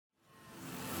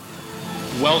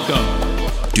Welcome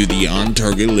to the On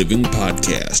Target Living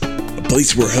Podcast, a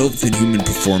place where health and human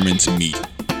performance meet.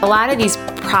 A lot of these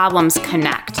problems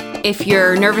connect. If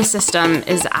your nervous system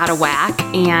is out of whack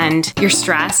and you're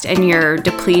stressed and you're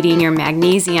depleting your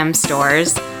magnesium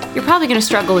stores, you're probably going to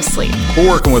struggle with sleep. We're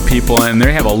working with people and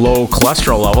they have a low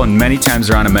cholesterol level and many times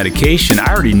they're on a medication.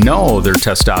 I already know their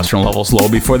testosterone level's low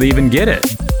before they even get it.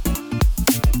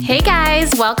 Hey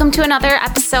guys, welcome to another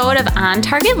episode of On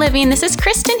Target Living. This is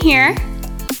Kristen here.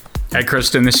 Hi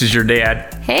Kristen, this is your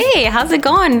dad. Hey, how's it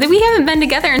going? We haven't been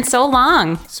together in so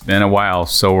long. It's been a while,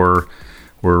 so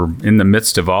we're in the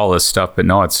midst of all this stuff, but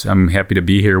no, I'm happy to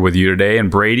be here with you today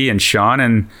and Brady and Sean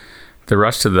and the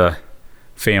rest of the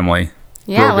family.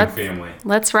 Yeah,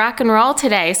 let's rock and roll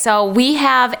today. So we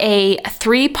have a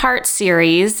 3-part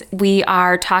series. We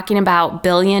are talking about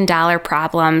billion-dollar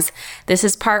problems. This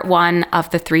is part 1 of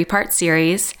the 3-part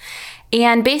series.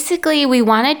 And basically, we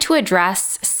wanted to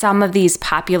address some of these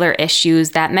popular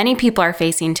issues that many people are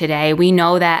facing today. We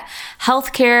know that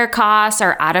healthcare costs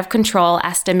are out of control,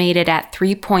 estimated at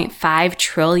 $3.5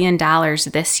 trillion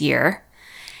this year.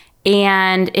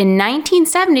 And in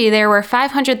 1970, there were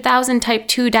 500,000 type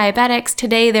 2 diabetics.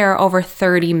 Today, there are over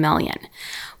 30 million.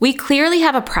 We clearly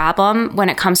have a problem when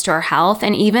it comes to our health.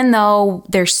 And even though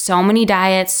there's so many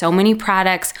diets, so many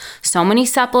products, so many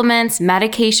supplements,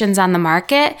 medications on the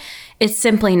market, it's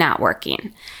simply not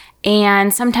working.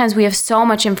 And sometimes we have so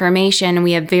much information and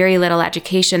we have very little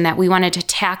education that we wanted to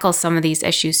tackle some of these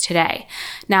issues today.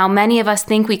 Now, many of us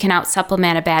think we can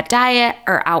out-supplement a bad diet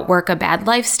or outwork a bad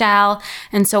lifestyle.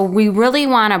 And so we really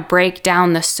want to break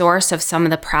down the source of some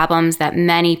of the problems that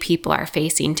many people are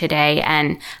facing today.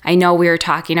 And I know we were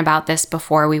talking about this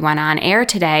before we went on air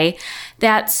today,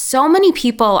 that so many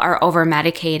people are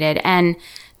over-medicated, and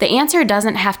the answer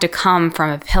doesn't have to come from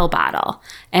a pill bottle.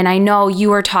 And I know you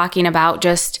were talking about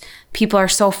just people are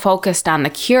so focused on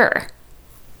the cure.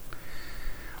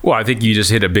 Well, I think you just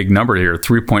hit a big number here,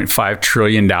 $3.5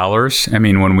 trillion. I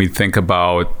mean, when we think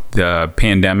about the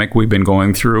pandemic we've been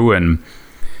going through and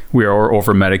we are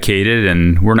over-medicated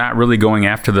and we're not really going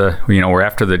after we're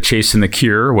after the chasing the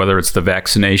cure, whether it's the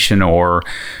vaccination or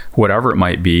whatever it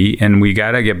might be. And we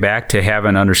got to get back to have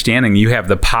an understanding. You have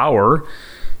the power.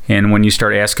 And when you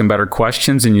start asking better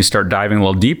questions and you start diving a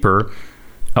little deeper,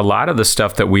 a lot of the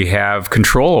stuff that we have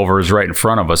control over is right in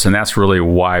front of us. And that's really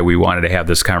why we wanted to have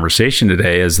this conversation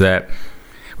today, is that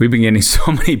we've been getting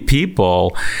so many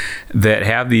people that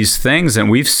have these things, and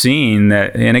we've seen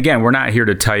that. And again, we're not here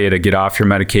to tell you to get off your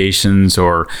medications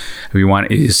or we want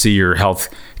to see your health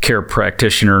care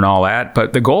practitioner and all that.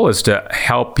 But the goal is to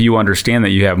help you understand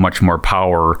that you have much more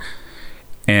power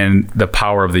and the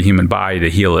power of the human body to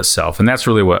heal itself. And that's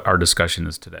really what our discussion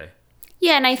is today.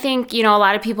 Yeah, and I think, a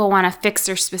lot of people want to fix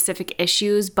their specific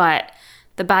issues, but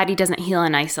the body doesn't heal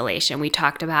in isolation. We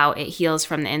talked about it heals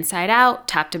from the inside out,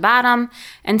 top to bottom.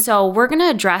 And so we're going to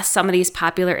address some of these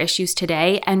popular issues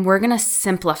today, and we're going to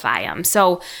simplify them.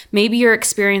 So maybe you're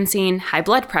experiencing high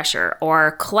blood pressure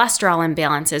or cholesterol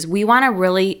imbalances. We want to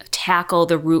really tackle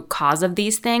the root cause of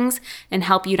these things and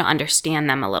help you to understand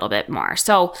them a little bit more.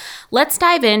 So let's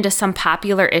dive into some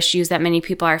popular issues that many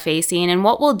people are facing. And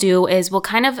what we'll do is we'll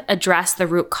kind of address the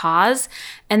root cause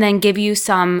and then give you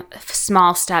some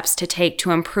small steps to take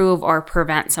to improve or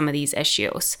prevent some of these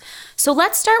issues. So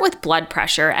let's start with blood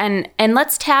pressure and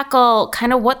let's tackle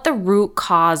kind of what the root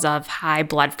cause of high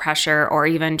blood pressure or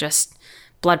even just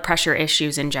blood pressure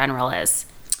issues in general is.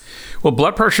 Well,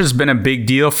 blood pressure has been a big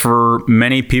deal for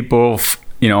many people.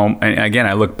 And again,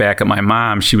 I look back at my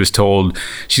mom. She was told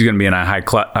she's going to be on a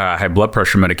high blood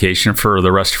pressure medication for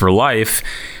the rest of her life.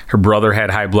 Her brother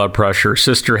had high blood pressure. Her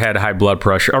sister had high blood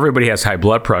pressure. Everybody has high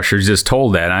blood pressure. She's just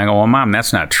told that. And I go, well, Mom,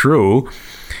 that's not true.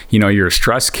 You're a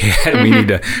stress cat. We need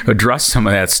to address some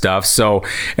of that stuff. So,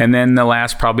 and then the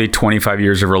last probably 25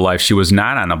 years of her life, she was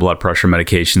not on a blood pressure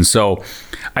medication. So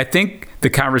I think the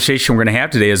conversation we're going to have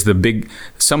today is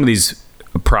some of these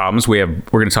problems. We're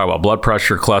going to talk about blood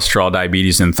pressure, cholesterol,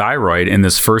 diabetes, and thyroid in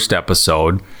this first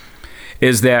episode,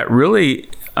 is that really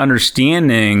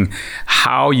understanding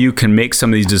how you can make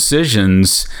some of these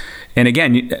decisions. And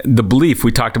again, the belief,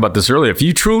 we talked about this earlier, if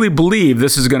you truly believe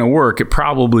this is going to work, it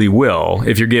probably will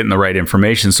if you're getting the right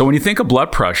information. So when you think of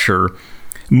blood pressure,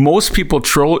 most people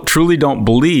truly don't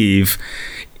believe.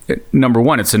 Number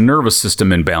one, it's a nervous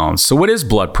system imbalance. So what is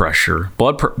blood pressure?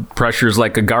 Blood pressure is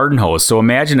like a garden hose. So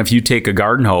imagine if you take a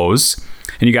garden hose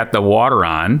and you got the water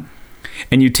on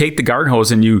and you take the garden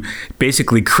hose and you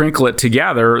basically crinkle it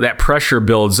together, that pressure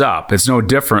builds up. It's no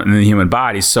different in the human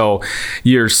body. So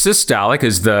your systolic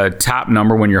is the top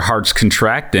number when your heart's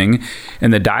contracting,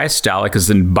 and the diastolic is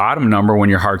the bottom number when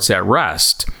your heart's at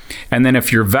rest. And then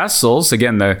if your vessels,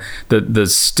 again, the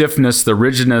stiffness, the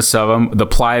rigidness of them, the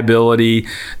pliability,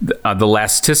 the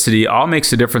elasticity, all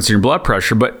makes a difference in your blood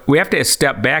pressure. But we have to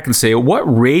step back and say, what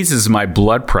raises my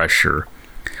blood pressure?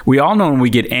 We all know when we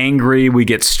get angry, we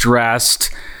get stressed,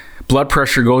 blood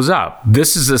pressure goes up.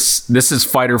 This is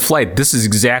fight or flight. This is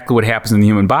exactly what happens in the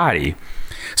human body.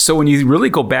 So when you really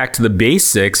go back to the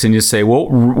basics and you say, well,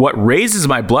 what raises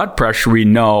my blood pressure, we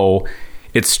know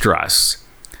it's stress.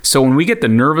 So when we get the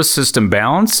nervous system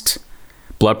balanced,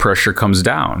 blood pressure comes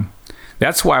down.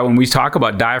 That's why when we talk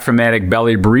about diaphragmatic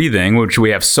belly breathing, which we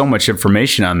have so much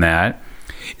information on that,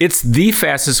 it's the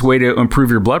fastest way to improve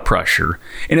your blood pressure.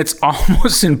 And it's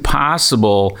almost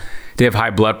impossible to have high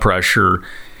blood pressure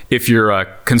if you're a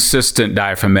consistent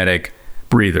diaphragmatic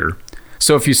breather.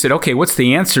 So if you said, okay, what's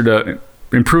the answer to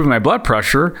improving my blood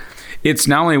pressure? It's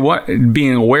not only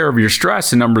being aware of your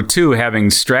stress, and number two, having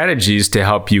strategies to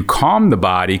help you calm the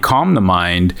body, calm the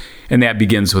mind, and that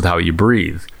begins with how you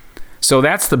breathe. So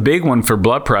that's the big one for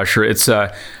blood pressure. It's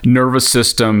a nervous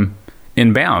system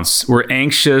imbalance. We're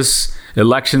anxious,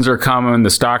 elections are coming,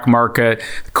 the stock market,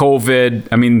 COVID.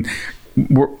 I mean,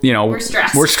 we're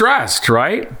stressed. We're stressed,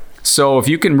 right? So if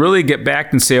you can really get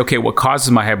back and say, okay, what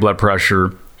causes my high blood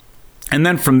pressure? And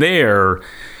then from there,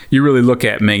 you really look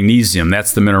at magnesium.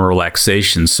 That's the mineral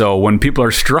relaxation. So when people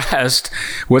are stressed,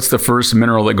 what's the first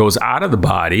mineral that goes out of the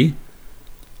body?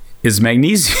 Is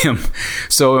magnesium.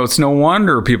 So it's no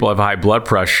wonder people have high blood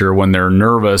pressure when they're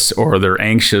nervous or they're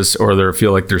anxious or they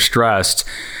feel like they're stressed.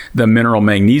 The mineral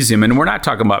magnesium, and we're not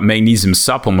talking about magnesium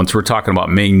supplements, we're talking about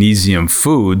magnesium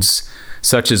foods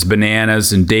such as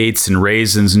bananas and dates and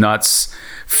raisins, nuts,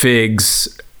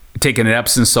 figs, taking an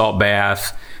Epsom salt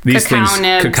bath, these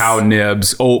cacao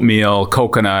nibs, oatmeal,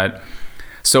 coconut.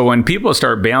 So when people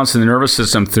start balancing the nervous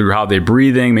system through how they're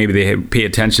breathing, maybe they pay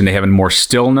attention to having more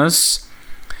stillness,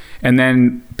 and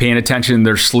then paying attention to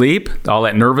their sleep, all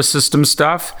that nervous system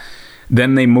stuff,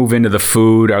 then they move into the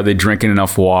food. Are they drinking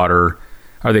enough water?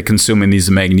 Are they consuming these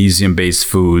magnesium-based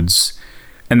foods?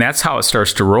 And that's how it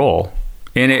starts to roll.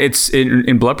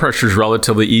 And blood pressure is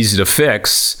relatively easy to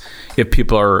fix if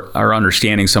people are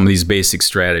understanding some of these basic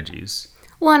strategies.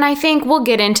 Well, and I think we'll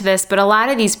get into this, but a lot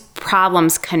of these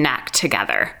problems connect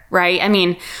together, right? I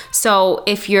mean, so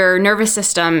if your nervous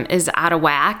system is out of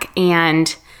whack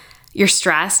and you're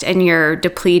stressed and you're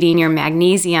depleting your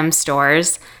magnesium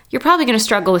stores, you're probably going to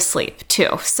struggle with sleep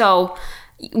too. So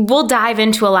we'll dive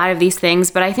into a lot of these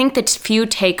things, but I think the few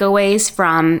takeaways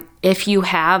from if you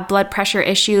have blood pressure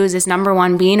issues is number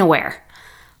one, being aware.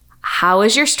 How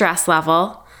is your stress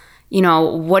level?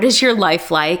 What is your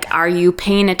life like? Are you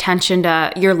paying attention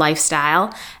to your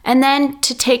lifestyle? And then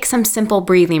to take some simple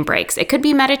breathing breaks. It could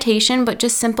be meditation, but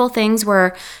just simple things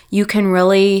where you can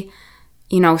really,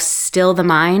 still the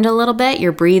mind a little bit.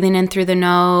 You're breathing in through the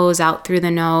nose, out through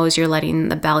the nose. You're letting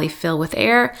the belly fill with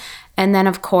air. And then,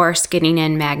 of course, getting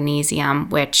in magnesium,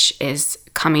 which is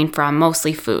coming from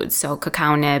mostly foods. So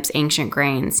cacao nibs, ancient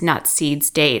grains, nuts, seeds,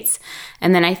 dates.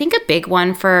 And then I think a big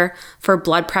one for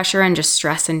blood pressure and just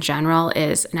stress in general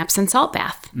is an Epsom salt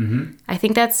bath. Mm-hmm. I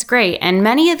think that's great. And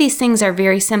many of these things are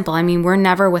very simple. I mean, we're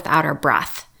never without our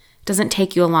breath. It doesn't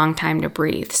take you a long time to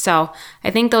breathe. So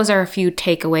I think those are a few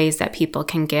takeaways that people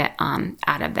can get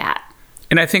out of that.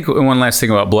 And I think one last thing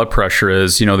about blood pressure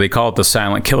is, they call it the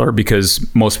silent killer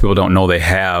because most people don't know they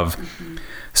have. Mm-hmm.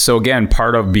 So again,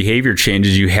 part of behavior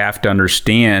changes, you have to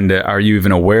understand, are you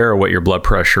even aware of what your blood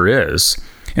pressure is?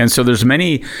 And so there's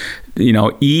many,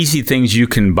 easy things you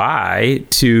can buy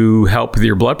to help with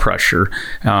your blood pressure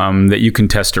that you can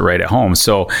test it right at home.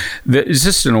 So it's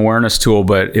just an awareness tool.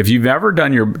 But if you've ever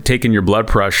taken your blood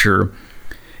pressure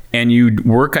and you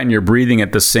work on your breathing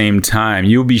at the same time,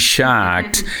 you'll be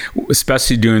shocked,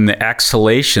 especially doing the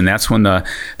exhalation. That's when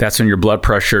your blood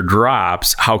pressure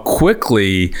drops, how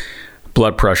quickly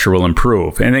blood pressure will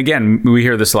improve. And again, we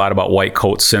hear this a lot about white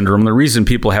coat syndrome. The reason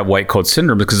people have white coat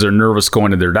syndrome is because they're nervous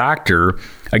going to their doctor.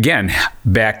 Again,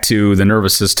 back to the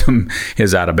nervous system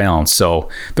is out of balance. So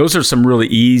those are some really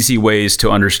easy ways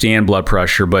to understand blood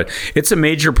pressure, but it's a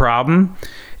major problem.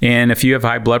 And if you have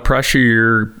high blood pressure,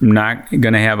 you're not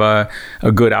going to have a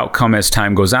good outcome as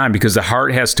time goes on because the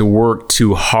heart has to work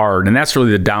too hard. And that's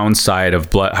really the downside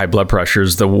of high blood pressure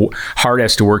is the heart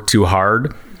has to work too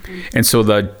hard. And so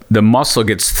the muscle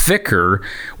gets thicker,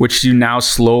 which you now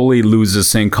slowly lose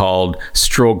this thing called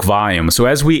stroke volume. So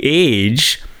as we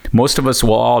age, most of us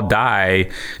will all die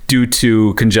due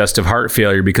to congestive heart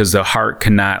failure because the heart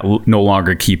cannot no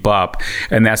longer keep up.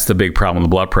 And that's the big problem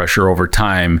with blood pressure. Over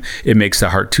time, it makes the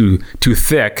heart too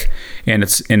thick and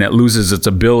it loses its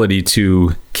ability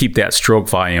to keep that stroke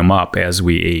volume up as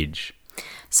we age.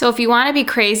 So if you want to be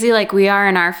crazy like we are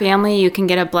in our family, you can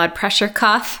get a blood pressure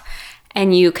cuff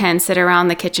and you can sit around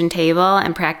the kitchen table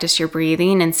and practice your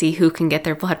breathing and see who can get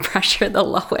their blood pressure the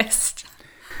lowest.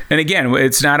 And again,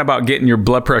 it's not about getting your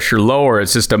blood pressure lower.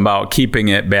 It's just about keeping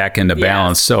it back into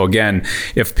balance. Yes. So again,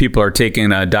 if people are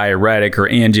taking a diuretic or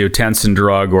angiotensin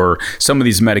drug or some of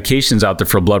these medications out there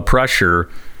for blood pressure,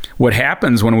 what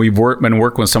happens when we've been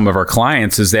working with some of our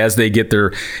clients is as they get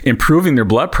improving their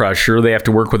blood pressure, they have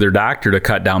to work with their doctor to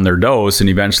cut down their dose. And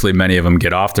eventually many of them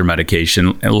get off their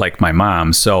medication, like my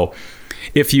mom. So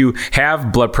if you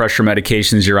have blood pressure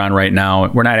medications you're on right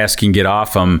now, we're not asking you to get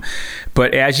off them.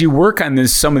 But as you work on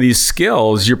some of these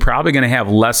skills, you're probably going to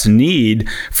have less need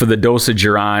for the dosage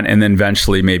you're on, and then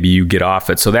eventually maybe you get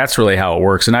off it. So that's really how it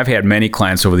works. And I've had many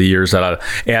clients over the years that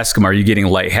I ask them, are you getting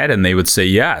lightheaded? And they would say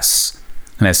yes.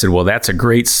 And I said, well, that's a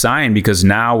great sign, because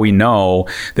now we know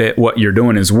that what you're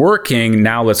doing is working.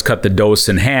 Now let's cut the dose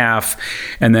in half.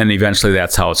 And then eventually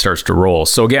that's how it starts to roll.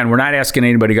 So again, we're not asking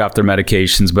anybody to go off their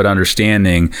medications, but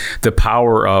understanding the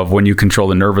power of when you control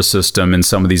the nervous system in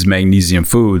some of these magnesium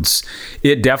foods,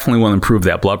 it definitely will improve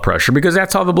that blood pressure, because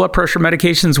that's how the blood pressure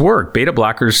medications work. Beta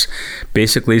blockers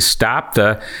basically stop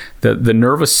the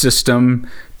nervous system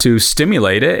to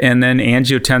stimulate it, and then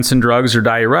angiotensin drugs or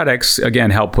diuretics, again,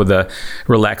 help with the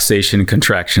relaxation and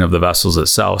contraction of the vessels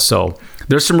itself. So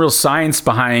there's some real science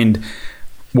behind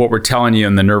what we're telling you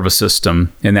in the nervous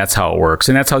system, and that's how it works,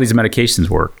 and that's how these medications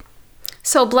work.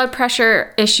 So blood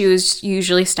pressure issues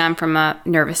usually stem from a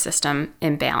nervous system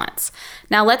imbalance.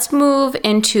 Now let's move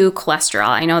into cholesterol.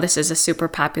 I know this is a super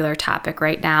popular topic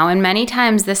right now, and many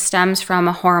times this stems from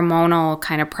a hormonal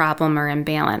kind of problem or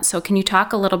imbalance. So can you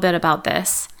talk a little bit about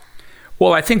this?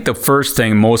 Well, I think the first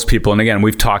thing most people, and again,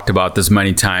 we've talked about this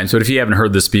many times, but if you haven't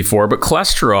heard this before, but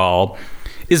cholesterol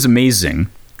is amazing.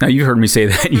 Now, you heard me say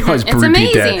that. You always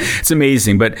repeat that. It's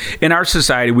amazing. But in our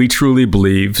society, we truly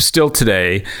believe, still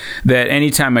today, that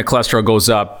anytime my cholesterol goes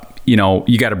up, you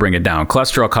got to bring it down.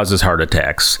 Cholesterol causes heart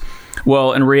attacks.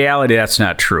 Well, in reality, that's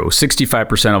not true.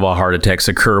 65% of all heart attacks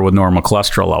occur with normal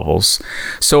cholesterol levels.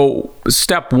 So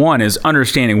step one is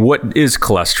understanding, what is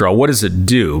cholesterol? What does it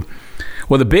do?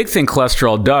 Well, the big thing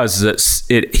cholesterol does is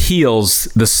it heals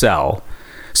the cell.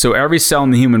 So every cell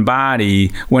in the human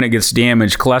body, when it gets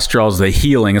damaged, cholesterol is the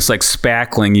healing. It's like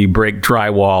spackling. You break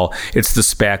drywall, it's the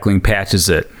spackling patches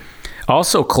it.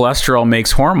 Also, cholesterol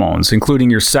makes hormones, including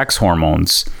your sex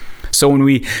hormones. So when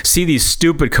we see these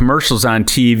stupid commercials on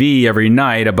TV every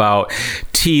night about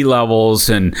T levels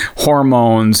and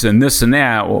hormones and this and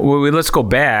that, let's go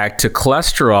back to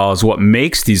cholesterol is what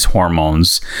makes these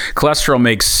hormones. Cholesterol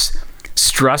makes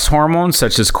stress hormones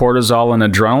such as cortisol and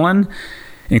adrenaline,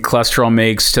 and cholesterol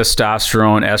makes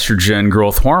testosterone, estrogen,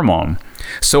 growth hormone.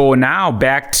 So now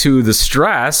back to the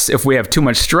stress. If we have too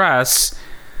much stress,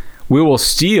 we will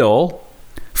steal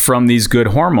from these good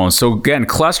hormones. So again,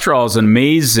 cholesterol is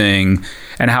amazing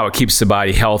and how it keeps the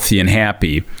body healthy and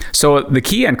happy. So the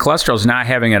key on cholesterol is not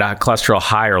having a cholesterol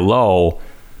high or low.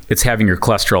 It's having your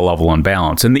cholesterol level in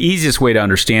balance. And the easiest way to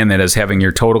understand that is having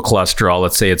your total cholesterol,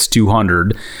 let's say it's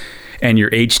 200, and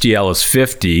your HDL is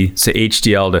 50, so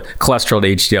HDL to cholesterol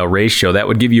to HDL ratio, that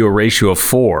would give you a ratio of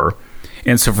 4.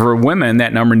 And so for women,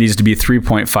 that number needs to be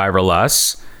 3.5 or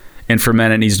less. And for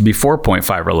men, it needs to be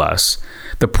 4.5 or less.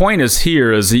 The point is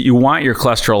that you want your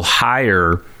cholesterol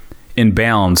higher in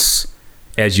balance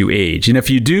as you age. And if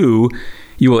you do,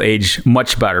 you will age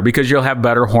much better because you'll have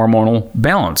better hormonal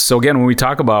balance. So again, when we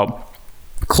talk about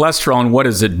cholesterol and what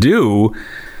does it do,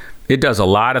 it does a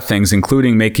lot of things,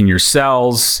 including making your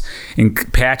cells,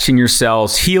 patching your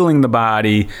cells, healing the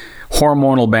body,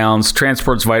 hormonal balance,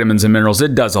 transports vitamins and minerals.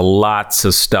 It does lots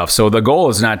of stuff. So the goal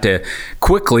is not to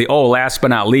quickly, last but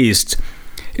not least,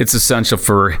 it's essential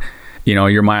for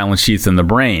your myelin sheath in the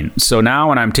brain. So now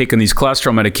when I'm taking these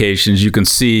cholesterol medications, you can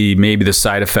see maybe the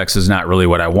side effects is not really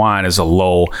what I want, is a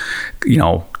low,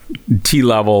 T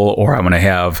level, or I'm going to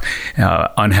have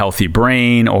unhealthy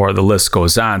brain, or the list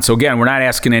goes on. So again, we're not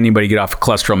asking anybody to get off of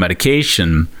cholesterol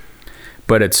medication,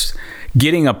 but it's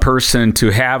getting a person to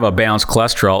have a balanced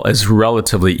cholesterol is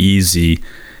relatively easy.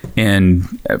 And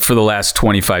for the last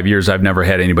 25 years, I've never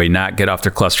had anybody not get off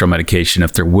their cholesterol medication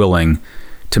if they're willing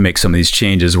to make some of these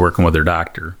changes working with their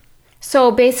doctor. So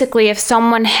basically, if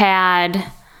someone had,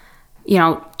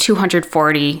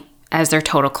 240 as their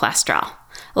total cholesterol,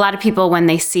 a lot of people, when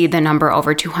they see the number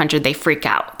over 200, they freak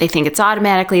out. They think it's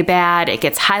automatically bad. It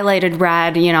gets highlighted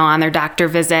red, on their doctor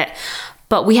visit.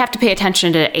 But we have to pay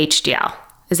attention to HDL.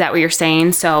 Is that what you're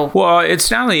saying? So, well, it's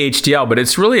not only HDL, but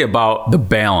it's really about the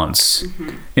balance.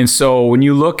 And so when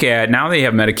you look at, now they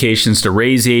have medications to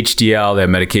raise HDL, they have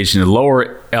medication to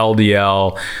lower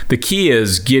LDL. The key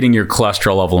is getting your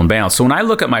cholesterol level in balance. So when I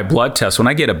look at my blood test, when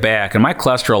I get it back and my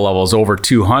cholesterol level is over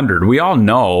 200, we all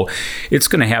know it's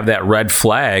going to have that red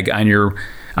flag on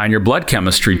your blood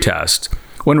chemistry test.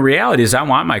 When reality is I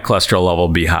want my cholesterol level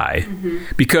to be high.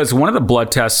 Because one of the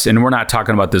blood tests, and we're not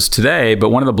talking about this today, but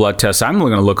one of the blood tests I'm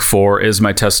going to look for is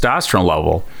my testosterone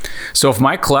level. So if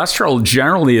my cholesterol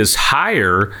generally is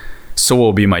higher, so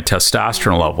will be my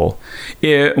testosterone level.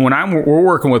 When we're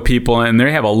working with people and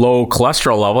they have a low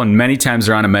cholesterol level, and many times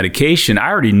they're on a medication,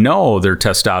 I already know their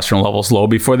testosterone level is low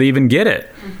before they even get it.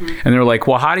 And they're like,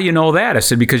 well, how do you know that? I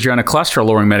said, because you're on a cholesterol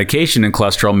lowering medication and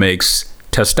cholesterol makes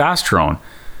testosterone.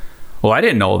 Well, I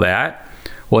didn't know that.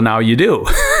 Well, now you do.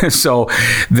 So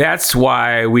that's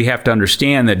why we have to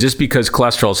understand that just because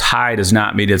cholesterol is high does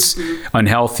not mean it's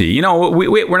unhealthy. You know,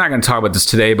 we're not going to talk about this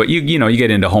today, but you get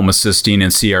into homocysteine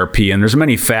and CRP, and there's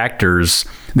many factors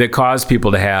that cause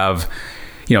people to have,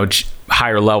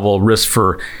 higher level risk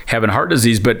for having heart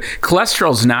disease. But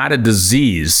cholesterol is not a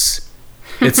disease.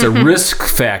 It's a risk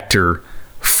factor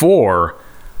for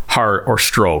heart or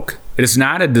stroke. It is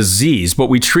not a disease, but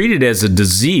we treat it as a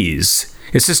disease.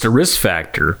 It's just a risk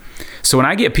factor. So when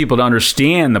I get people to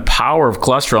understand the power of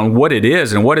cholesterol and what it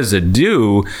is and what does it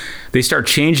do, they start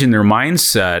changing their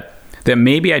mindset that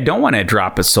maybe I don't want to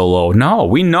drop it so low. No,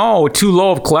 we know too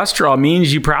low of cholesterol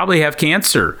means you probably have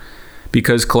cancer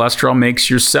because cholesterol makes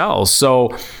your cells.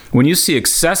 So when you see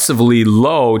excessively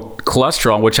low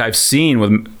cholesterol, which I've seen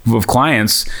with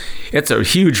clients, it's a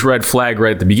huge red flag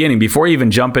right at the beginning. Before you even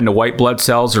jump into white blood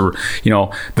cells or,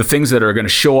 the things that are going to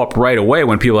show up right away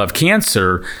when people have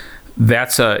cancer,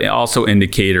 that's also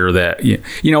indicator that,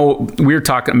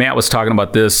 Matt was talking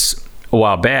about this a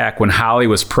while back when Holly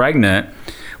was pregnant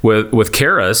with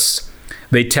Karis.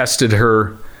 They tested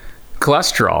her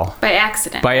cholesterol.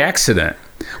 By accident.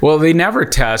 Well, they never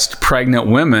test pregnant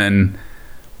women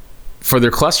for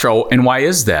their cholesterol. And why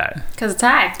is that? Because it's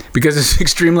high. Because it's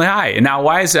extremely high. And now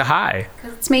why is it high?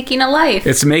 Because it's making a life.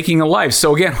 It's making a life.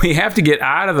 So again, we have to get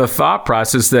out of the thought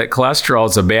process that cholesterol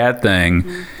is a bad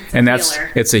thing.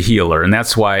 It's a healer. And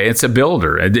that's why it's a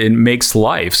builder. It makes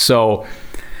life. So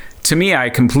to me, I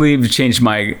completely changed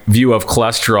my view of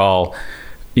cholesterol,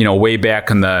 way back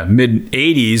in the mid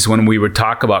 80s when we would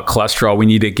talk about cholesterol, we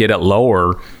need to get it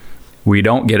lower. We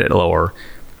don't get it lower.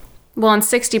 Well, and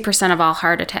 60% of all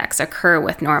heart attacks occur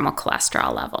with normal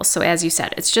cholesterol levels. So as you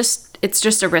said, it's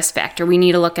just a risk factor. We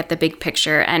need to look at the big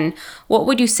picture. And what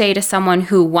would you say to someone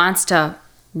who wants to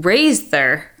raise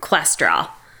their cholesterol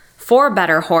for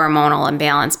better hormonal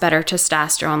imbalance, better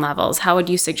testosterone levels? How would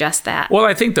you suggest that? Well,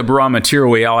 I think the raw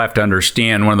material, we all have to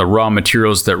understand, one of the raw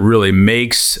materials that really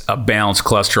makes a balanced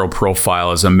cholesterol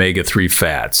profile is omega-3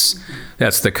 fats.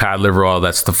 That's the cod liver oil,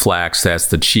 that's the flax, that's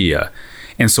the chia.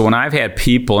 And so when I've had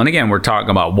people, and again, we're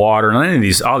talking about water,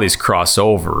 and all these cross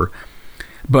over,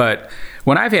 but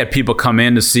when I've had people come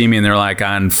in to see me and they're like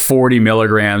on 40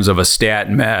 milligrams of a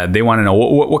statin med, they want to know,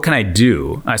 what can I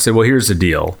do? I said, well, here's the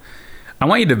deal. I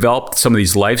want you to develop some of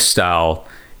these lifestyle,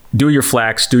 do your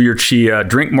flax, do your chia,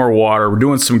 drink more water, we're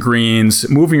doing some greens,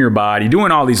 moving your body,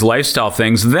 doing all these lifestyle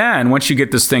things. Then once you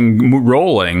get this thing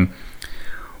rolling,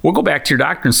 we'll go back to your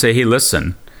doctor and say, hey,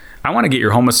 listen, I want to get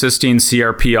your homocysteine,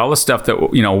 CRP, all the stuff that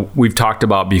we've talked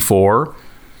about before.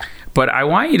 But I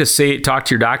want you to talk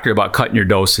to your doctor about cutting your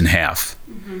dose in half.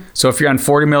 So if you're on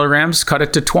 40 milligrams, cut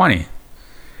it to 20.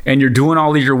 And you're doing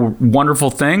all these wonderful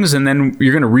things, and then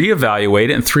you're going to reevaluate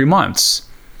it in 3 months.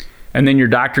 And then your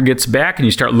doctor gets back and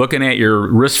you start looking at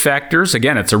your risk factors.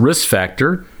 Again, it's a risk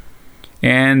factor.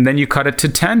 And then you cut it to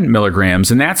 10 milligrams.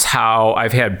 And that's how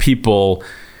I've had people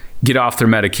get off their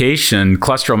medication,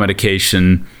 cholesterol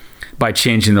medication, by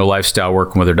changing their lifestyle,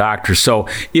 working with their doctor. So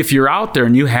if you're out there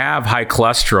and you have high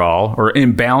cholesterol or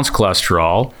imbalanced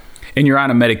cholesterol and you're on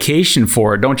a medication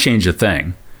for it, don't change a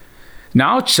thing.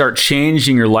 Now start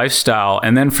changing your lifestyle,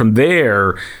 and then from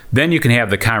there, then you can have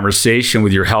the conversation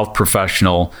with your health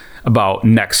professional about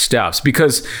next steps.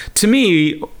 Because to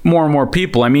me, more and more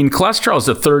people, cholesterol is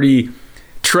it's a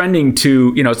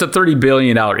 $30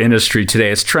 billion industry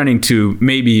today. It's trending to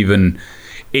maybe even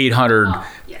 800.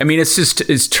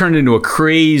 It's turned into a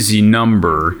crazy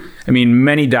number.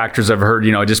 Many doctors I've heard,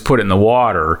 just put it in the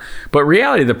water. But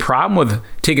reality, the problem with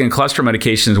taking cholesterol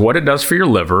medication is what it does for your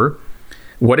liver,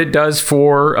 what it does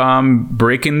for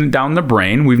breaking down the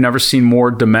brain. We've never seen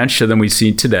more dementia than we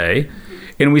see today.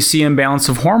 And we see imbalance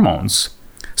of hormones.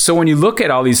 So when you look at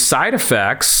all these side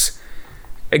effects,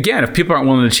 again, if people aren't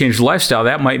willing to change the lifestyle,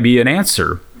 that might be an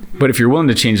answer. But if you're willing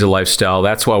to change the lifestyle,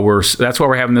 that's why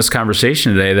we're having this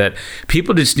conversation today, that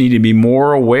people just need to be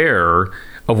more aware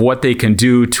of what they can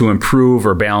do to improve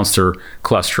or balance their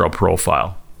cholesterol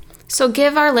profile. So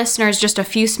give our listeners just a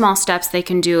few small steps they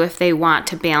can do if they want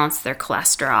to balance their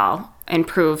cholesterol,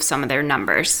 improve some of their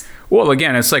numbers. Well,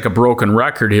 again, it's like a broken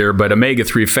record here, but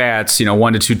omega-3 fats,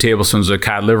 1 to 2 tablespoons of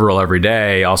cod liver oil every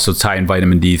day, also high in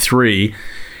vitamin D3.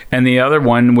 And the other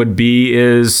one would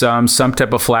be some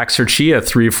type of flax or chia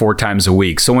 3 or 4 times a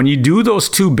week. So when you do those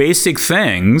two basic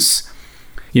things,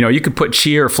 you could put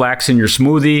chia or flax in your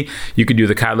smoothie. You could do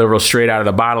the cod liver oil straight out of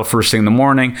the bottle first thing in the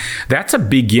morning. That's a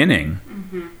beginning.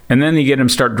 And then you get them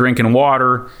start drinking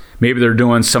water. Maybe they're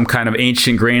doing some kind of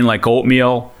ancient grain like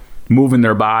oatmeal, moving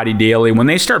their body daily. When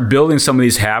they start building some of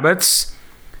these habits,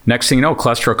 next thing you know,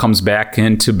 cholesterol comes back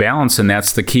into balance, and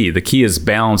that's the key. The key is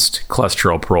balanced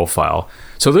cholesterol profile.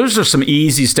 So those are some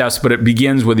easy steps, but it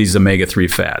begins with these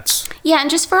omega-3 fats. Yeah, and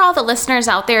just for all the listeners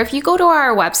out there, if you go to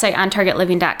our website on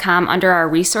targetliving.com under our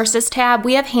resources tab,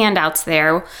 we have handouts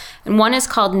there. And one is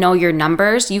called Know Your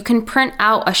Numbers. You can print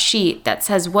out a sheet that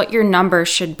says what your numbers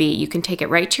should be. You can take it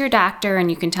right to your doctor and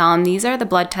you can tell them these are the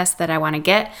blood tests that I want to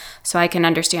get so I can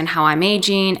understand how I'm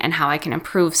aging and how I can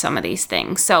improve some of these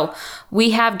things. So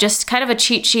we have just kind of a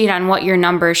cheat sheet on what your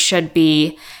numbers should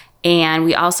be. And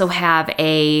we also have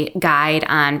a guide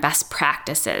on best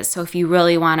practices. So if you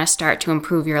really want to start to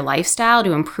improve your lifestyle,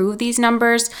 to improve these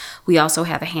numbers, we also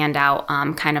have a handout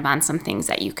kind of on some things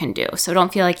that you can do. So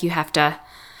don't feel like you have to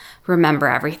remember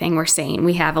everything we're saying.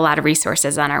 We have a lot of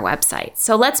resources on our website.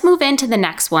 So let's move into the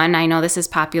next one. I know this is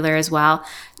popular as well,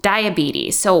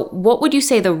 diabetes. So what would you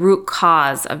say the root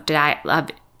cause of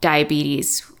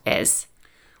diabetes is?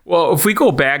 Well, if we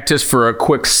go back just for a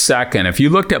quick second, if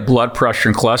you looked at blood pressure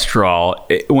and cholesterol,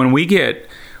 when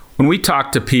we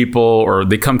talk to people or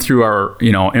they come through our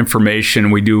information,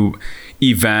 we do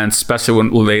events, especially when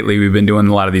lately we've been doing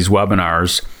a lot of these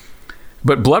webinars.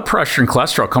 But blood pressure and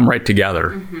cholesterol come right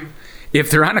together. If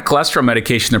they're on a cholesterol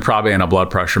medication, they're probably on a blood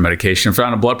pressure medication. If they're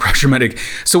on a blood pressure medication,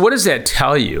 so what does that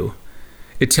tell you?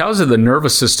 It tells you the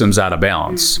nervous system's out of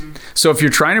balance. So if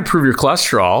you're trying to improve your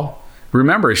cholesterol,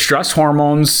 remember, stress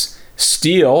hormones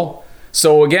steal.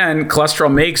 So again,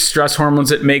 cholesterol makes stress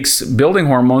hormones, it makes building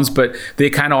hormones, but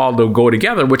they kind of all go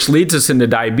together, which leads us into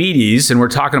diabetes. And we're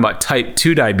talking about type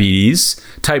 2 diabetes.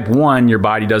 Type 1, your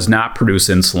body does not produce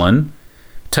insulin.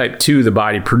 Type 2, the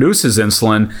body produces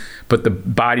insulin, but the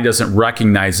body doesn't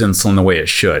recognize insulin the way it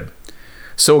should.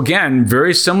 So again,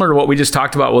 very similar to what we just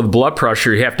talked about with blood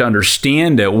pressure, you have to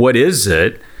understand it. What is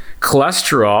it?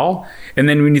 Cholesterol. And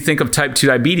then when you think of type 2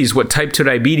 diabetes, what type 2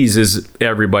 diabetes is,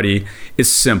 everybody,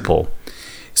 is simple.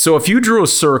 So if you drew a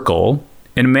circle,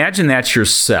 and imagine that's your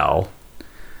cell.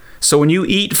 So when you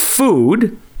eat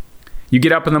food, you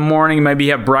get up in the morning, maybe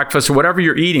you have breakfast or whatever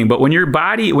you're eating, but when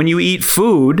you eat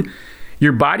food,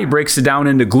 your body breaks it down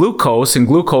into glucose, and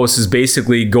glucose is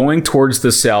basically going towards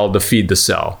the cell to feed the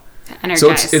cell.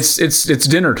 Energize. So it's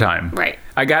dinner time. Right.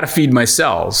 I got to feed my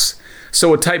cells. So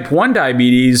with type 1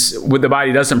 diabetes, the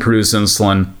body doesn't produce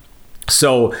insulin.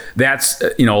 So that's,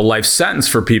 life sentence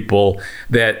for people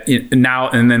that now,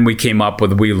 and then we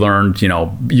learned,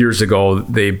 years ago,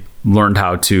 they learned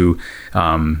how to,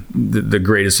 the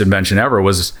greatest invention ever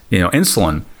was,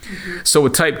 insulin. So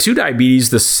with type 2 diabetes,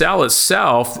 the cell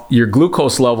itself, your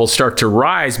glucose levels start to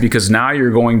rise because now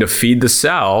you're going to feed the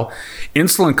cell.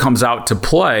 Insulin comes out to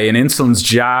play, and insulin's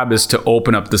job is to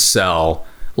open up the cell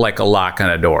like a lock on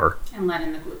a door. And let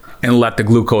in the glucose. And let the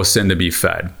glucose in to be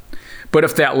fed. But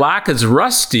if that lock is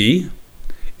rusty,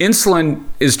 insulin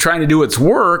is trying to do its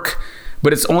work,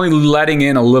 but it's only letting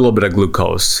in a little bit of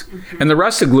glucose. And the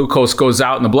rest of the glucose goes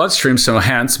out in the bloodstream, so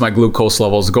hence my glucose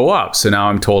levels go up. So now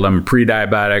I'm told I'm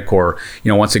pre-diabetic, or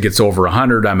once it gets over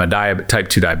 100, I'm a type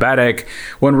 2 diabetic.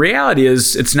 When reality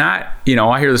is, it's not,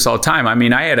 I hear this all the time. I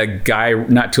mean, I had a guy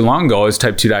not too long ago who's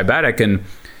type 2 diabetic, and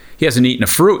he hasn't eaten a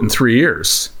fruit in 3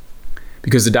 years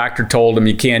because the doctor told him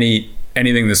you can't eat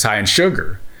anything that's high in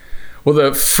sugar. Well,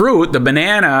 the fruit, the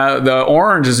banana, the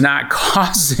orange is not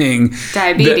causing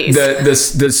diabetes.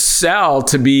 The cell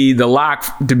to be, the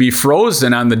lock to be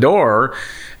frozen on the door.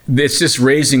 It's just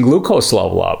raising glucose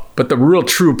level up. But the real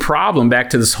true problem, back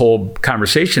to this whole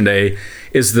conversation today,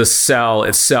 is the cell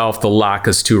itself, the lock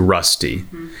is too rusty.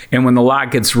 And when the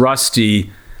lock gets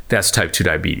rusty, that's type 2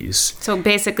 diabetes. So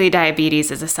basically diabetes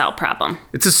is a cell problem.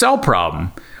 It's a cell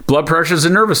problem. Blood pressure is a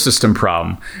nervous system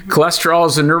problem. Cholesterol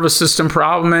is a nervous system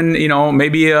problem, and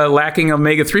maybe a lacking of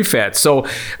omega-3 fats. So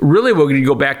really, we're going to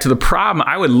go back to the problem.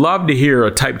 I would love to hear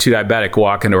a type 2 diabetic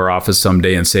walk into our office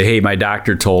someday and say, hey, my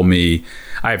doctor told me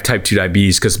I have type 2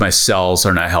 diabetes because my cells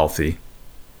are not healthy.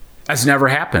 That's never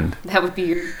happened. That would be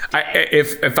your...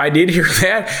 If I did hear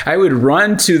that, I would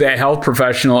run to that health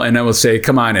professional and I would say,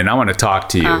 "Come on in, I want to talk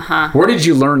to you. Where did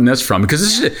you learn this from?"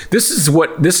 Because this is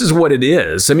what it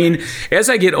is. I mean, as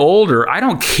I get older, I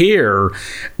don't care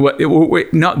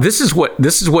no, this is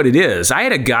what it is. I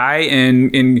had a guy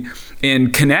in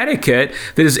Connecticut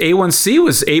that his A1C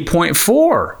was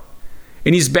 8.4.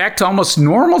 And he's back to almost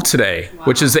normal today,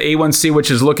 which is the A1C,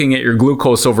 which is looking at your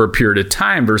glucose over a period of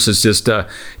time versus just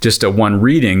a one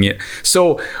reading.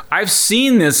 So I've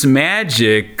seen this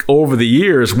magic over the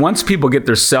years. Once people get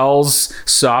their cells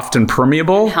soft and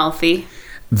permeable, healthy,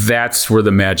 that's where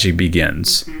the magic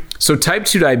begins. Mm-hmm. So type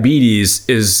 2 diabetes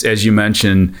is, as you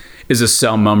mentioned, is a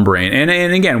cell membrane. And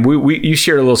again, you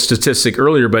shared a little statistic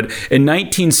earlier, but in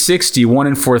 1960, 1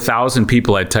 in 4,000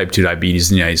 people had type 2 diabetes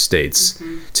in the United States.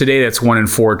 Mm-hmm. Today, that's 1 in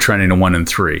 4, trending to 1 in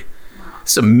 3. Wow.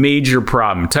 It's a major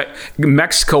problem.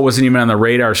 Mexico wasn't even on the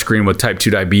radar screen with type 2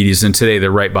 diabetes, and today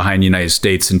they're right behind the United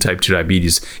States in type 2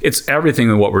 diabetes. It's everything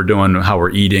in what we're doing, how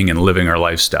we're eating and living our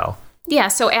lifestyle. Yeah,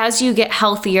 so as you get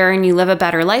healthier and you live a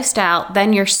better lifestyle,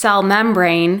 then your cell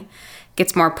membrane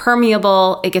gets more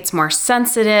permeable, it gets more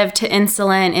sensitive to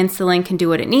insulin. Insulin can do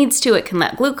what it needs to. It can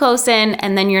let glucose in,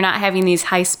 and then you're not having these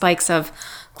high spikes of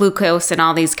glucose and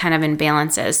all these kind of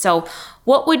imbalances. So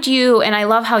what would you, and I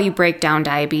love how you break down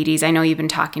diabetes. I know you've been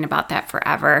talking about that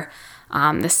forever.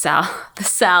 The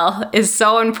cell is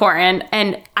so important.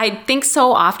 And I think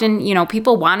so often,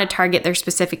 people want to target their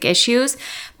specific issues,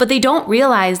 but they don't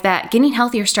realize that getting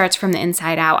healthier starts from the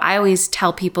inside out. I always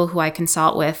tell people who I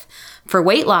consult with for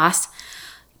weight loss,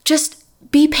 just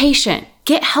be patient,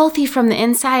 get healthy from the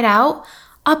inside out,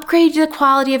 upgrade the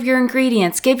quality of your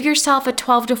ingredients, give yourself a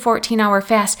 12 to 14 hour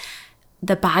fast.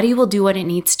 The body will do what it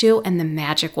needs to and the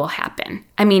magic will happen.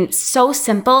 I mean, so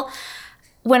simple.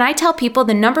 When I tell people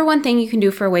the number one thing you can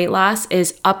do for weight loss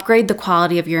is upgrade the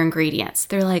quality of your ingredients,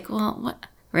 they're like, "Well, what?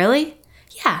 Really?"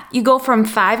 Yeah, you go from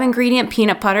 5 ingredient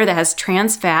peanut butter that has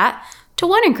trans fat to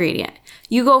 1 ingredient.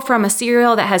 You go from a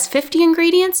cereal that has 50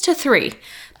 ingredients to 3.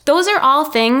 Those are all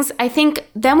things, I think,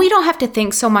 then we don't have to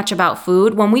think so much about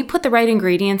food. When we put the right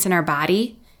ingredients in our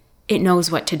body, it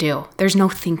knows what to do. There's no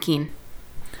thinking.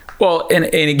 Well, and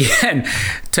again,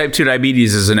 type 2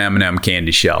 diabetes is an M&M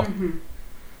candy shell. Mm-hmm.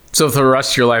 So for the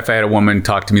rest of your life, I had a woman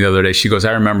talk to me the other day. She goes,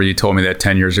 "I remember you told me that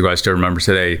 10 years ago. I still remember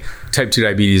today. Type 2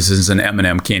 diabetes is an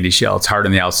M&M candy shell. It's hard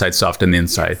on the outside, soft on the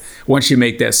inside." Yes. Once you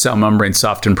make that cell membrane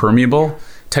soft and permeable,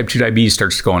 type 2 diabetes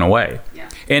starts going away. Yeah.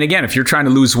 And again, if you're trying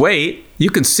to lose weight, you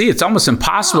can see it's almost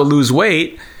impossible to lose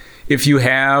weight if you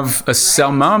have a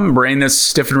cell membrane that's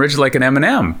stiff and rigid like an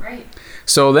M&M. Right.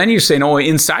 So then you say, no,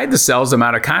 inside the cells, the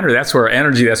mitochondria, that's where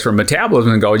energy, that's where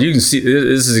metabolism goes. You can see,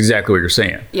 this is exactly what you're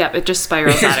saying. Yep, it just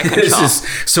spirals out of control.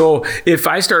 So if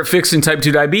I start fixing type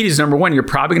 2 diabetes, number one, you're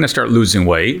probably going to start losing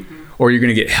weight, or you're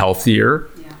going to get healthier.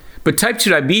 Yeah. But type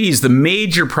 2 diabetes, the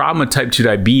major problem with type 2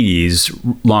 diabetes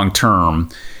long term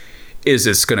is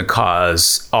it's going to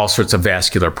cause all sorts of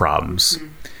vascular problems. Mm-hmm.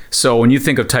 So when you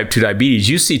think of type 2 diabetes,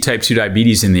 you see type 2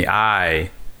 diabetes in the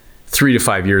eye 3 to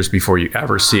 5 years before you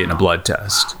ever see it in a blood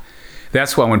test.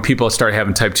 That's why when people start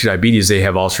having type 2 diabetes, they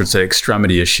have all sorts of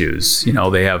extremity issues.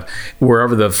 They have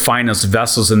wherever the finest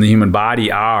vessels in the human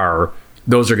body are,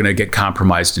 those are going to get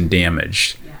compromised and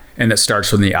damaged. Yeah. And it starts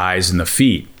from the eyes and the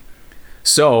feet.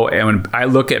 So, and when I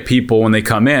look at people when they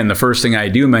come in, the first thing I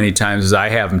do many times is I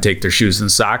have them take their shoes and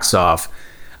socks off.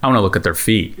 I want to look at their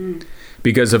feet.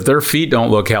 Because if their feet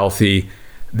don't look healthy,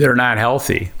 they're not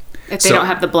healthy. If they don't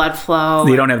have the blood flow.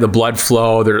 They don't have the blood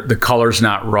flow, the color's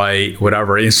not right,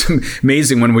 whatever. It's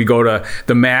amazing when we go to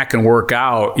the MAC and work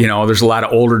out, there's a lot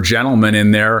of older gentlemen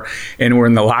in there and we're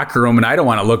in the locker room and I don't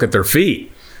want to look at their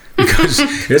feet. Because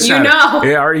it's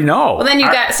I already know. Well, then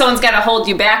someone's got to hold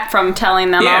you back from telling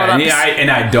them all about this.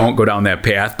 And I don't go down that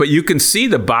path. But you can see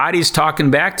the body's talking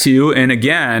back to you. And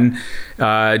again,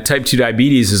 type 2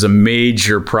 diabetes is a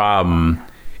major problem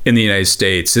in the United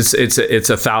States. It's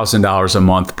 $1,000 a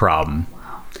month problem.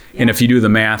 Wow. Yeah. And if you do the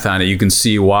math on it, you can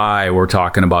see why we're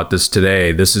talking about this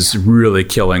today. This is really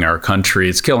killing our country.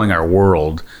 It's killing our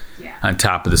world on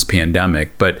top of this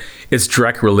pandemic. But it's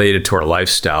direct related to our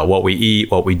lifestyle, what we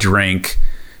eat, what we drink,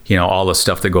 all the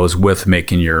stuff that goes with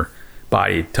making your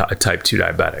body a type 2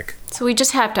 diabetic. So we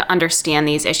just have to understand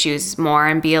these issues more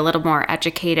and be a little more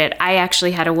educated. I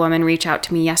actually had a woman reach out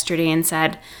to me yesterday and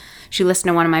said, she listened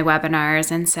to one of my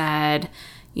webinars and said,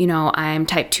 I'm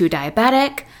type 2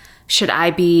 diabetic. Should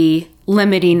I be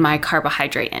limiting my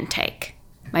carbohydrate intake?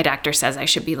 My doctor says I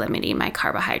should be limiting my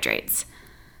carbohydrates.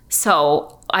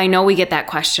 So I know we get that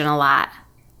question a lot.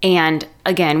 And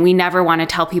again, we never want to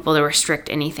tell people to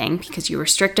restrict anything, because you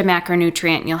restrict a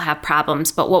macronutrient and you'll have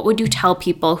problems. But what would you tell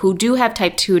people who do have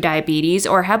type 2 diabetes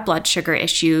or have blood sugar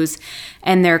issues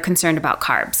and they're concerned about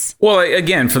carbs? Well,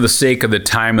 again, for the sake of the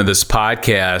time of this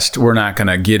podcast, we're not going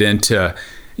to get into,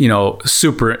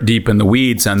 super deep in the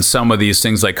weeds on some of these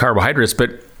things like carbohydrates,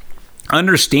 but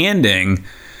understanding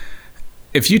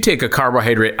if you take a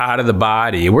carbohydrate out of the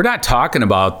body, we're not talking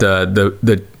about the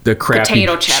crappy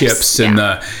potato chips and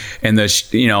the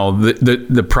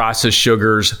processed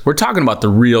sugars. We're talking about the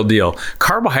real deal.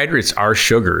 Carbohydrates are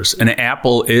sugars. An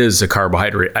apple is a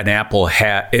carbohydrate. An apple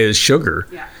is sugar.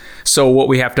 Yeah. So what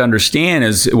we have to understand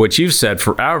is what you've said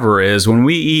forever is when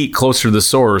we eat closer to the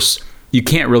source, you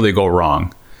can't really go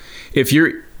wrong. If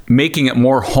you're making it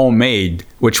more homemade,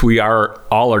 which we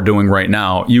all are doing right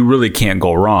now, you really can't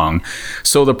go wrong.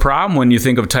 So the problem when you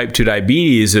think of type 2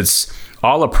 diabetes, it's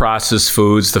all the processed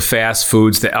foods, the fast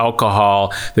foods, the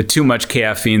alcohol, the too much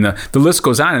caffeine, the list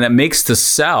goes on, and that makes the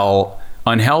cell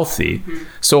unhealthy. Mm-hmm.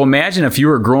 So imagine if you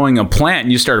were growing a plant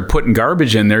and you started putting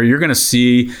garbage in there, you're going to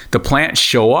see the plant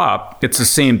show up. It's the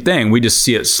same thing. We just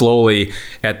see it slowly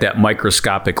at that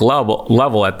microscopic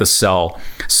level at the cell.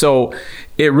 So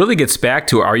it really gets back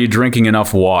to, are you drinking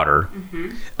enough water?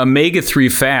 Mm-hmm.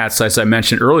 Omega-3 fats, as I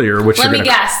mentioned earlier, which Let me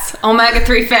guess,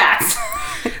 omega-3 fats.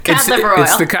 Cod liver oil.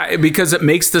 Because it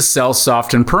makes the cell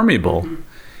soft and permeable. Mm-hmm.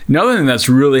 Another thing that's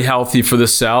really healthy for the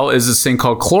cell is this thing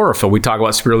called chlorophyll. We talk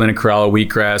about spirulina, chlorella,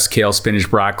 wheatgrass, kale, spinach,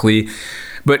 broccoli.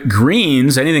 But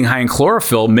greens, anything high in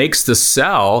chlorophyll, makes the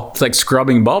cell, it's like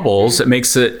scrubbing bubbles. It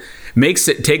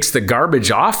takes the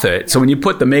garbage off it. So when you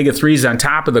put the omega-3s on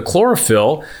top of the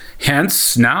chlorophyll,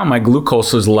 hence now my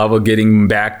glucose level getting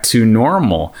back to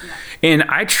normal. And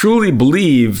I truly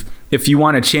believe if you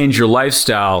want to change your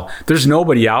lifestyle, there's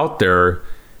nobody out there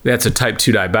that's a type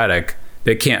 2 diabetic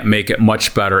that can't make it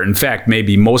much better. In fact,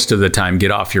 maybe most of the time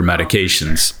get off your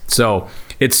medications. So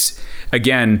it's,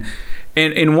 again,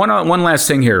 and one last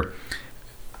thing here.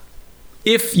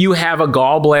 If you have a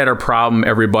gallbladder problem,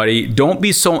 everybody, don't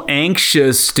be so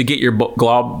anxious to get your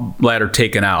gallbladder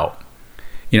taken out.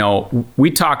 We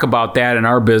talk about that in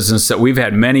our business, that we've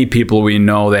had many people we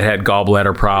know that had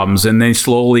gallbladder problems and they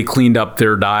slowly cleaned up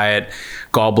their diet.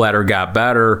 Gallbladder got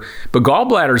better. But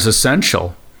gallbladder is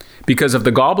essential, because if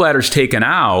the gallbladder is taken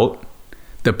out,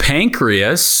 the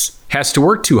pancreas has to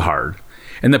work too hard.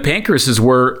 And the pancreas is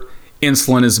where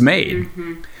insulin is made.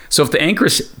 Mm-hmm. So if the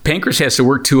pancreas has to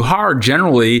work too hard,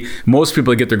 generally, most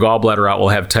people that get their gallbladder out will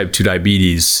have type 2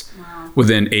 diabetes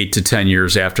within 8 to 10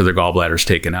 years after their gallbladder is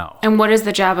taken out. And what is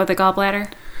the job of the gallbladder?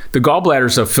 The gallbladder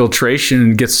is a filtration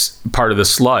and gets part of the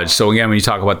sludge. So again, when you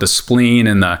talk about the spleen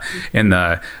and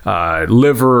the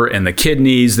liver and the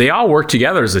kidneys, they all work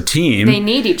together as a team. They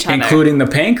need each other. Including the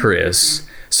pancreas. Mm-hmm.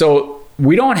 So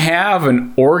we don't have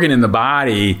an organ in the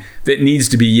body that needs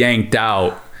to be yanked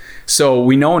out. So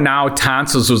we know now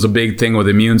tonsils was a big thing with the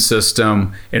immune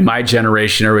system. In my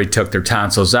generation, everybody took their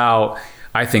tonsils out.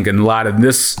 I think in a lot of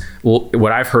this,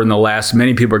 what I've heard in the last,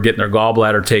 many people are getting their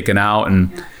gallbladder taken out.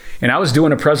 And I was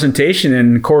doing a presentation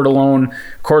in Coeur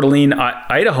d'Alene,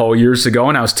 Idaho years ago,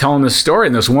 and I was telling this story,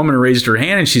 and this woman raised her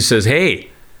hand and she says, "Hey,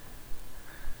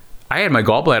 I had my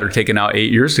gallbladder taken out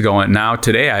 8 years ago, and now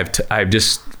today I've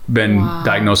just been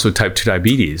diagnosed with type 2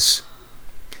 diabetes."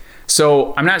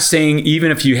 So I'm not saying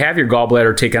even if you have your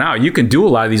gallbladder taken out, you can do a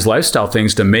lot of these lifestyle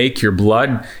things to make your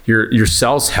blood, your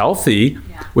cells healthy,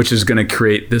 which is going to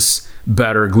create this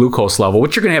better glucose level,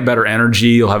 which you're going to have better energy,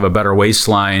 you'll have a better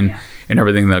waistline, and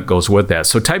everything that goes with that.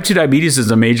 So type 2 diabetes is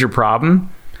a major problem,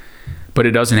 but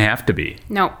it doesn't have to be.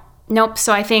 Nope.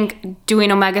 So I think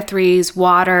doing omega-3s,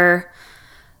 water,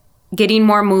 getting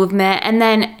more movement, and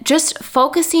then just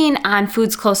focusing on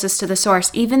foods closest to the source,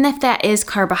 even if that is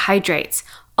carbohydrates.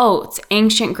 Oats,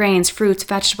 ancient grains, fruits,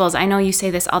 vegetables. I know you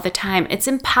say this all the time. It's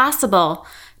impossible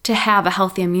to have a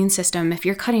healthy immune system if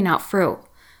you're cutting out fruit.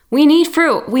 We need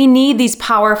fruit. We need these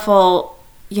powerful,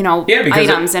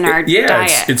 items in our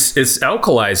diet. It's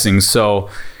alkalizing. So,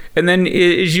 and then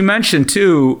as you mentioned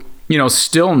too,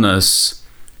 stillness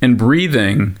and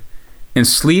breathing and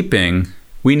sleeping.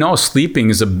 We know sleeping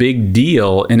is a big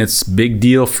deal, and it's a big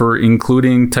deal for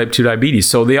including type 2 diabetes.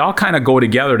 So they all kind of go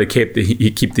together to keep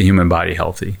the human body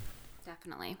healthy.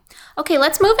 Definitely. Okay,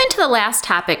 let's move into the last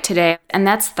topic today, and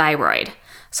that's thyroid.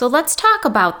 So let's talk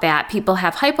about that. People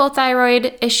have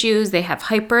hypothyroid issues, they have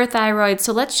hyperthyroid.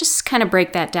 So let's just kind of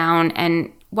break that down.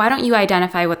 And why don't you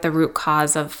identify what the root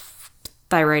cause of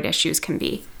thyroid issues can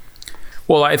be?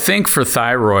 Well, I think for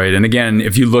thyroid, and again,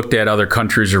 if you looked at other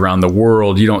countries around the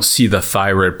world, you don't see the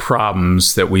thyroid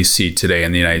problems that we see today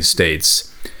in the United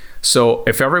States. So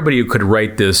if everybody could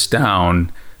write this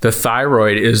down, the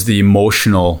thyroid is the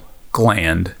emotional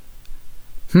gland.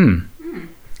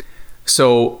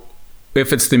 So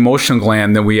if it's the emotional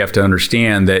gland, then we have to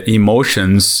understand that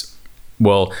emotions,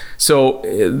 so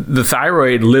the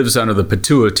thyroid lives under the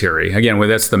pituitary. Again,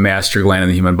 that's the master gland in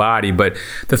the human body, but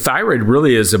the thyroid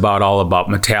really is all about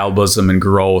metabolism and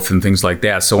growth and things like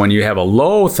that. So when you have a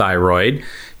low thyroid,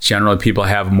 generally people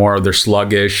have more of their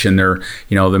sluggish and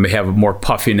they may have more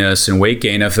puffiness and weight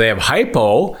gain. If they have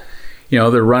hypo,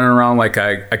 they're running around like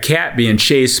a cat being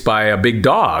chased by a big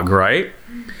dog, right?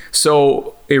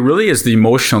 So it really is the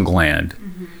emotional gland.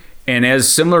 And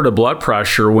as similar to blood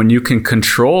pressure, when you can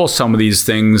control some of these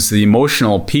things, the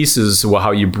emotional pieces,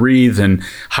 how you breathe and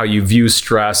how you view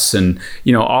stress and,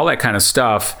 all that kind of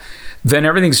stuff, then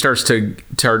everything starts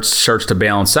to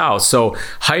balance out. So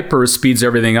hyper speeds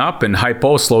everything up and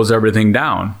hypo slows everything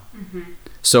down.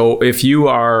 So if you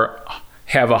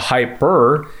have a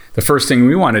hyper, the first thing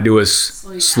we want to do is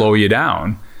slow you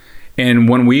down. And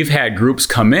when we've had groups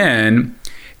come in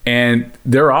and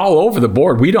they're all over the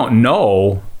board, we don't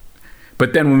know.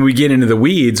 But then when we get into the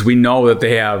weeds, we know that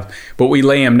they have, but we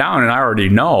lay them down and I already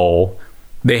know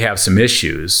they have some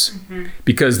issues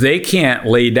because they can't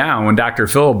lay down. When Dr.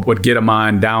 Phil would get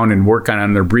them down and work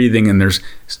on their breathing and their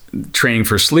training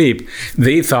for sleep,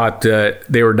 they thought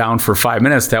they were down for 5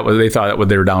 minutes. They thought that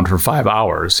they were down for 5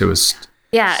 hours. It was...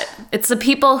 Yeah, it's the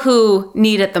people who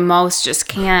need it the most just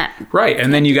can't. Right.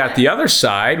 And then you got the other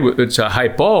side, it's a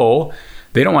hypo.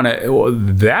 They don't want to,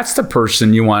 that's the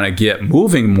person you want to get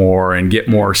moving more and get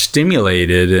more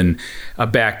stimulated and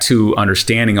back to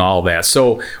understanding all that.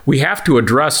 So we have to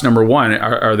address, number one,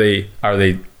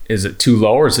 is it too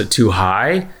low or is it too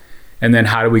high? And then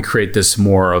how do we create this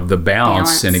more of the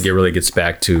balance? And it really gets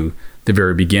back to the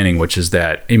very beginning, which is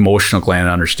that emotional gland,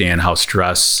 understand how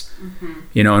stress,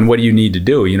 and what do you need to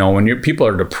do? When people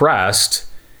are depressed,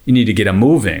 you need to get them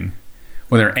moving.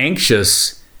 When they're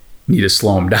anxious, need to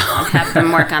slow them down. Have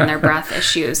them work on their breath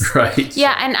issues. Right.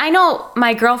 Yeah, and I know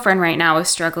my girlfriend right now is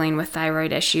struggling with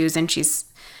thyroid issues, and she's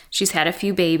had a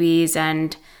few babies,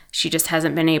 and she just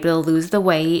hasn't been able to lose the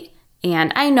weight.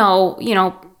 And I know,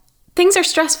 things are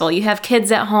stressful. You have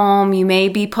kids at home. You may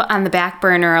be put on the back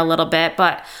burner a little bit,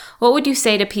 but what would you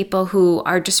say to people who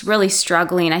are just really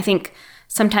struggling? I think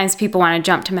sometimes people want to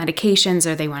jump to medications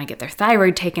or they want to get their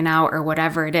thyroid taken out or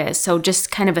whatever it is. So just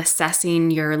kind of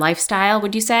assessing your lifestyle,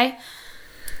 would you say?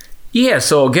 Yeah.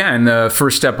 So again, the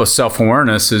first step of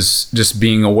self-awareness is just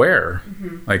being aware.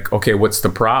 Like, okay, what's the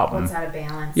problem? What's out of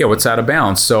balance? Yeah, what's out of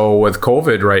balance? So with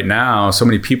COVID right now, so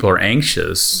many people are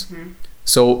anxious.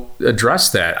 So address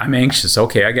that. I'm anxious.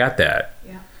 Okay, I got that.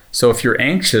 Yeah. So if you're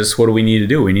anxious, what do we need to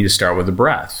do? We need to start with the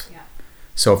breath.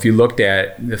 So if you looked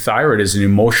at the thyroid as an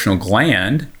emotional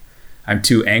gland, I'm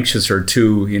too anxious or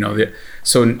too,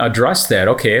 so address that.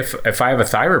 Okay, if I have a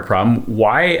thyroid problem,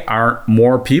 why aren't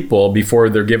more people, before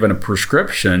they're given a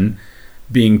prescription,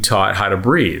 being taught how to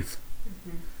breathe?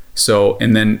 So,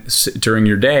 and then during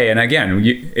your day, and again,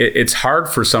 it's hard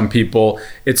for some people.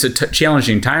 It's a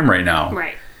challenging time right now.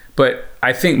 Right. But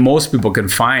I think most people can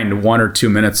find 1 or 2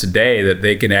 minutes a day that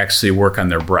they can actually work on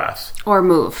their breath. Or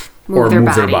move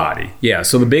their body. Yeah.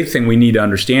 So the big thing we need to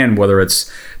understand, whether it's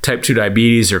type 2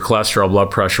 diabetes or cholesterol,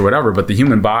 blood pressure, whatever, but the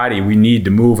human body, we need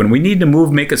to move. And we need to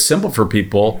move, make it simple for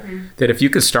people that if you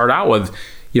could start out with,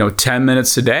 10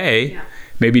 minutes a day,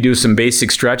 maybe do some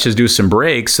basic stretches, do some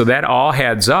breaks. So that all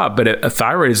adds up. But a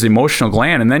thyroid is the emotional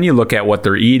gland. And then you look at what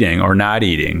they're eating or not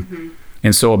eating.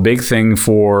 And so a big thing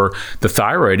for the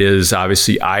thyroid is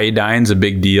obviously iodine's a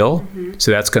big deal.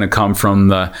 So that's going to come from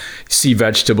the sea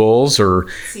vegetables or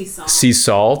sea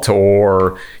salt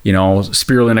or,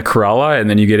 spirulina chlorella. And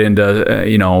then you get into,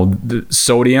 the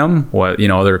sodium.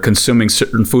 They're consuming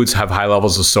certain foods have high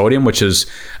levels of sodium, which is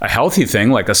a healthy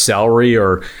thing, like a celery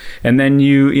and then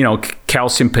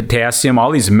calcium, potassium,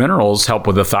 all these minerals help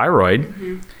with the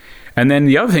thyroid. And then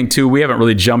the other thing too, we haven't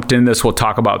really jumped in this. We'll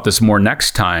talk about this more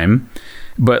next time,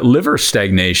 but liver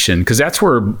stagnation, because that's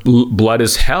where blood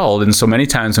is held. And so many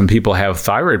times when people have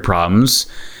thyroid problems,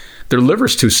 their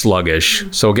liver's too sluggish.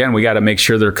 So again, we got to make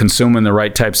sure they're consuming the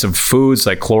right types of foods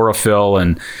like chlorophyll.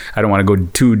 And I don't want to go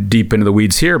too deep into the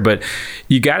weeds here, but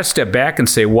you got to step back and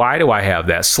say, why do I have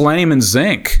that? Selenium and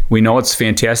zinc, we know it's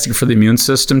fantastic for the immune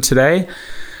system today,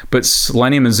 but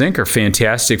selenium and zinc are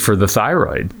fantastic for the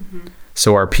thyroid.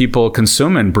 So are people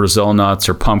consuming Brazil nuts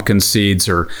or pumpkin seeds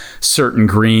or certain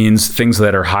greens, things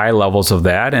that are high levels of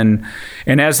that? And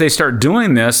as they start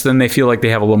doing this, then they feel like they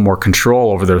have a little more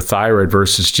control over their thyroid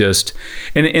versus just...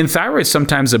 And thyroid's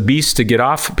sometimes a beast to get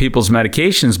off people's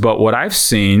medications, but what I've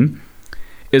seen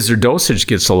is their dosage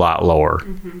gets a lot lower.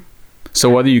 So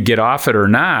whether you get off it or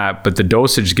not, but the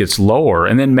dosage gets lower.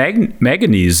 And then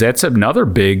manganese, that's another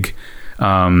big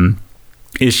thing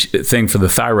for the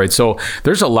thyroid. So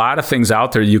there's a lot of things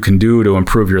out there you can do to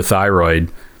improve your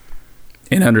thyroid,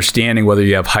 and understanding whether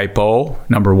you have hypo,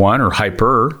 number one, or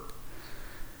hyper,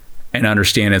 and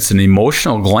understand it's an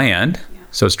emotional gland.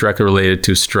 So it's directly related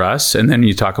to stress. And then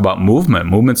you talk about movement.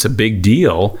 Movement's a big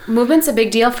deal. Movement's a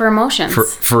big deal for emotions.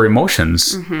 For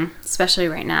emotions. Mm-hmm. Especially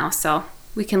right now. So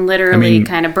we can literally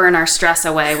kind of burn our stress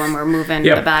away when we're moving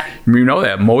the body. You know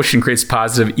that motion creates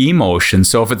positive emotion.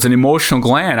 So if it's an emotional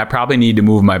gland, I probably need to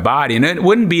move my body. And it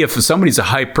wouldn't be if somebody's a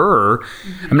hyper,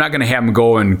 I'm not going to have them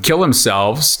go and kill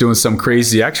themselves doing some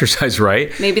crazy exercise,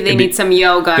 right? Maybe they need some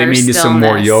yoga or stillness. They need some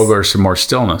more yoga or some more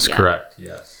stillness, correct.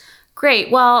 Yes.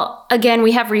 Great. Well, again,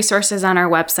 we have resources on our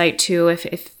website too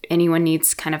if anyone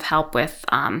needs kind of help with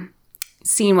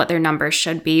seeing what their numbers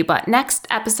should be. But next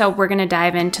episode, we're going to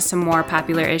dive into some more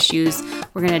popular issues.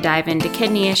 We're going to dive into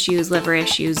kidney issues, liver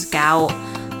issues, gout,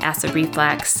 acid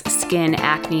reflux, skin,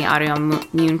 acne,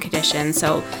 autoimmune conditions.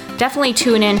 So definitely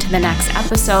tune in to the next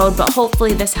episode, but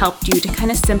hopefully this helped you to kind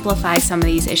of simplify some of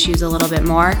these issues a little bit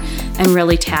more and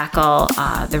really tackle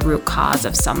the root cause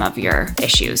of some of your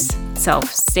issues. So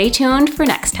stay tuned for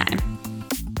next time.